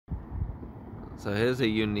So here's a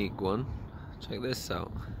unique one. Check this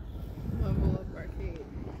out. Level Up Arcade.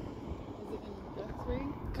 Is it in Guthrie?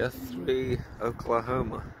 Guthrie,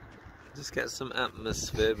 Oklahoma. Just get some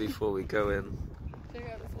atmosphere before we go in. Check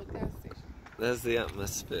out this little gas station. There's the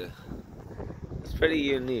atmosphere. It's pretty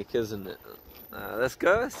unique, isn't it? Let's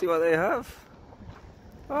go, see what they have.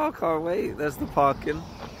 Oh, can't wait. There's the parking.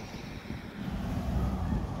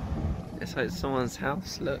 It's like someone's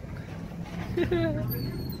house, look.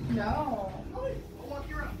 No.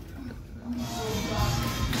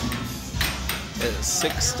 It's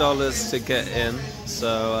 $6 to get in,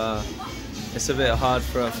 so it's a bit hard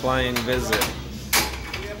for a flying visit.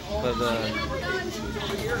 But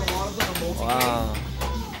wow.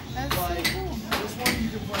 That's so cool. This one you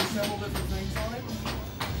can play several different things on it.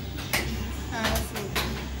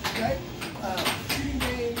 Okay? Shooting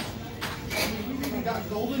games. We've even got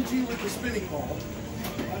Golden Tee with the spinning ball.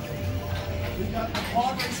 We've got the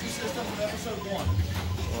pod racing system from episode 1.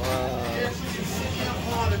 Wow. Yes, you can sit in a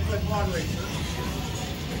pod and play pod racing.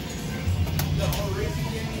 The whole racing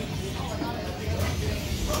game.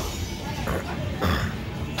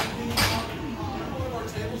 One of our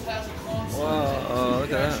tables has a console. Wow, oh,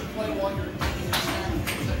 look at that.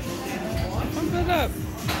 Pump it up.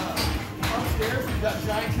 Upstairs, we've got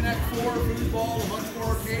Giant Connect 4, foosball, a bunch more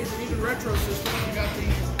arcades, and even retro systems. We've got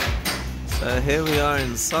these. So here we are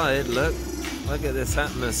inside, look at this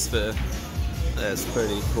atmosphere. That's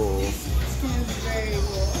pretty cool.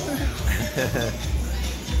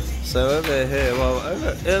 So over here, well,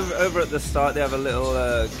 over at the start they have a little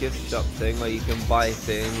gift shop thing where you can buy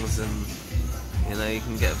things, and you know, you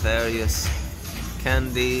can get various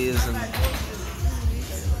candies,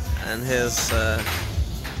 and here's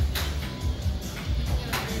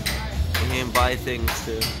you can buy things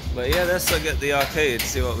too. But yeah, let's look at the arcade,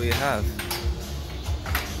 see what we have.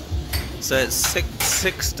 So it's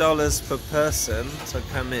 $6 per person to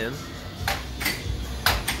come in,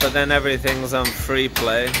 but then everything's on free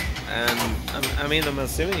play, and I mean, I'm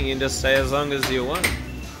assuming you can just stay as long as you want.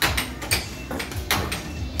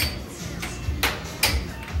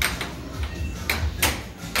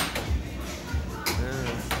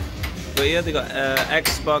 But yeah, they got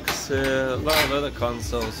Xbox, a lot of other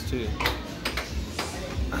consoles too.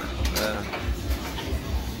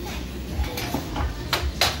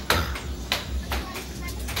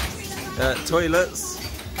 Toilets,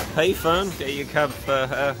 payphone, get your cab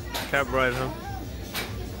ride home.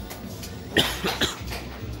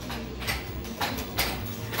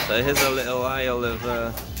 So here's a little aisle of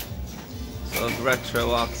sort of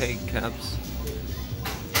retro arcade cabs.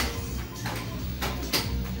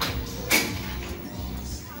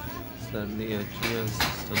 So Neo Geo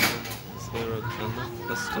System, Zero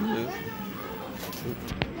Custom Move,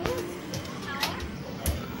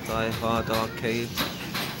 Die Hard Arcade,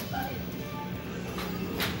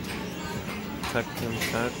 Tekken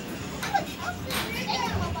Tag,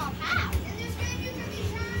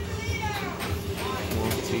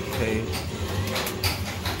 Multi-K,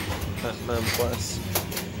 Batman Plus.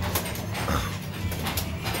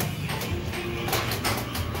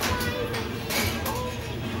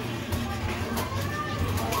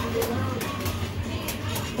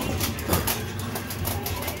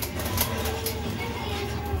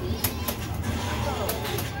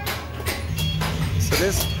 So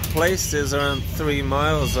this place is around 3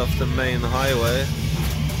 miles off the main highway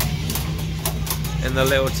in the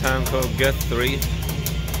little town called Guthrie.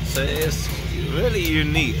 So it's really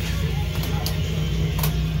unique.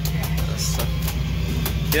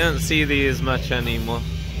 You don't see these much anymore.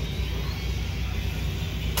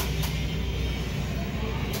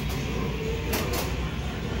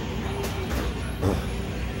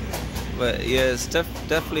 But yeah, it's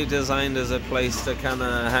definitely designed as a place to kind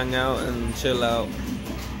of hang out and chill out.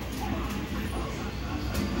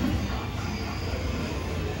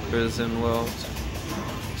 Prison World.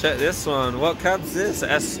 Check this one. What cab's this?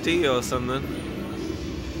 ST or something?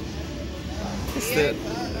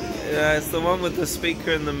 It's the one with the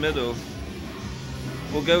speaker in the middle.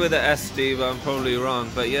 We'll go with the SD, but I'm probably wrong.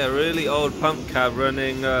 But yeah, really old pump cab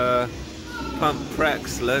running pump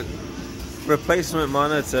prex. Look, replacement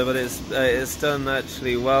monitor, but it's done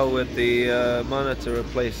actually well with the monitor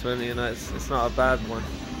replacement. You know, it's not a bad one.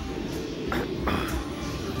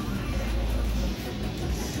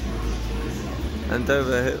 And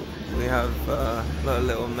over here we have a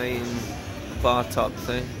little main bar top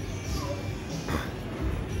thing.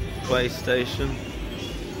 PlayStation,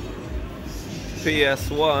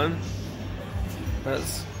 PS1.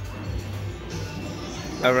 That's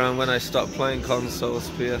around when I stopped playing consoles.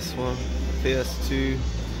 PS1, PS2,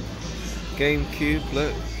 GameCube.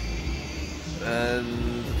 Look,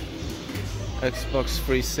 and Xbox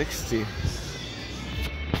 360.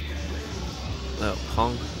 Little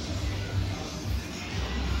Pong.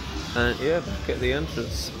 And yeah, back at the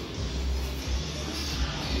entrance.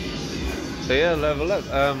 So yeah, level up.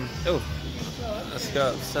 Oh, let's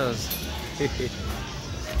go upstairs.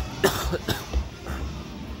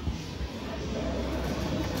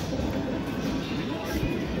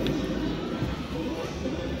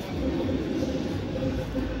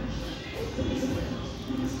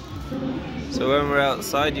 So when we're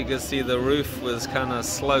outside, you can see the roof was kind of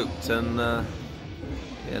sloped, and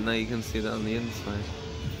yeah, now you can see that on the inside.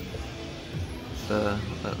 It's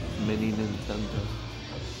that mini Nintendo.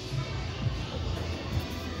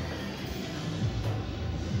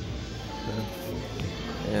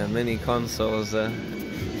 Yeah, mini consoles there.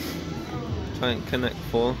 Try and connect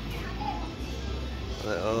 4.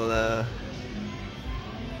 Little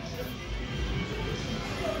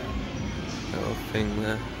little thing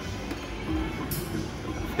there.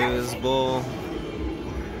 Foosball.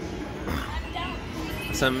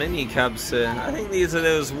 Some mini cabs here. I think these are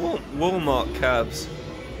those Walmart cabs.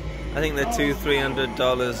 I think they're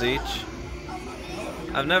 $200–300 each.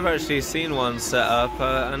 I've never actually seen one set up.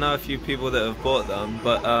 I know a few people that have bought them,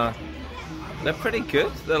 but they're pretty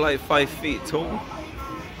good. They're like 5 feet tall.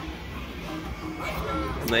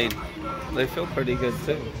 They feel pretty good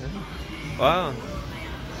too. Wow.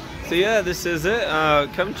 So yeah, this is it.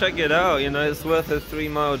 Come check it out. You know, it's worth a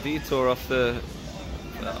 3-mile detour off the.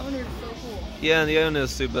 The owner's so cool. Yeah, and the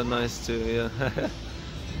owner's super nice too. Yeah.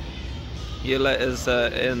 You let us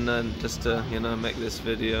in and just to, you know, make this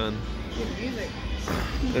video and. Good music.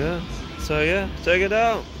 Yeah. So yeah, check it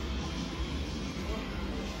out.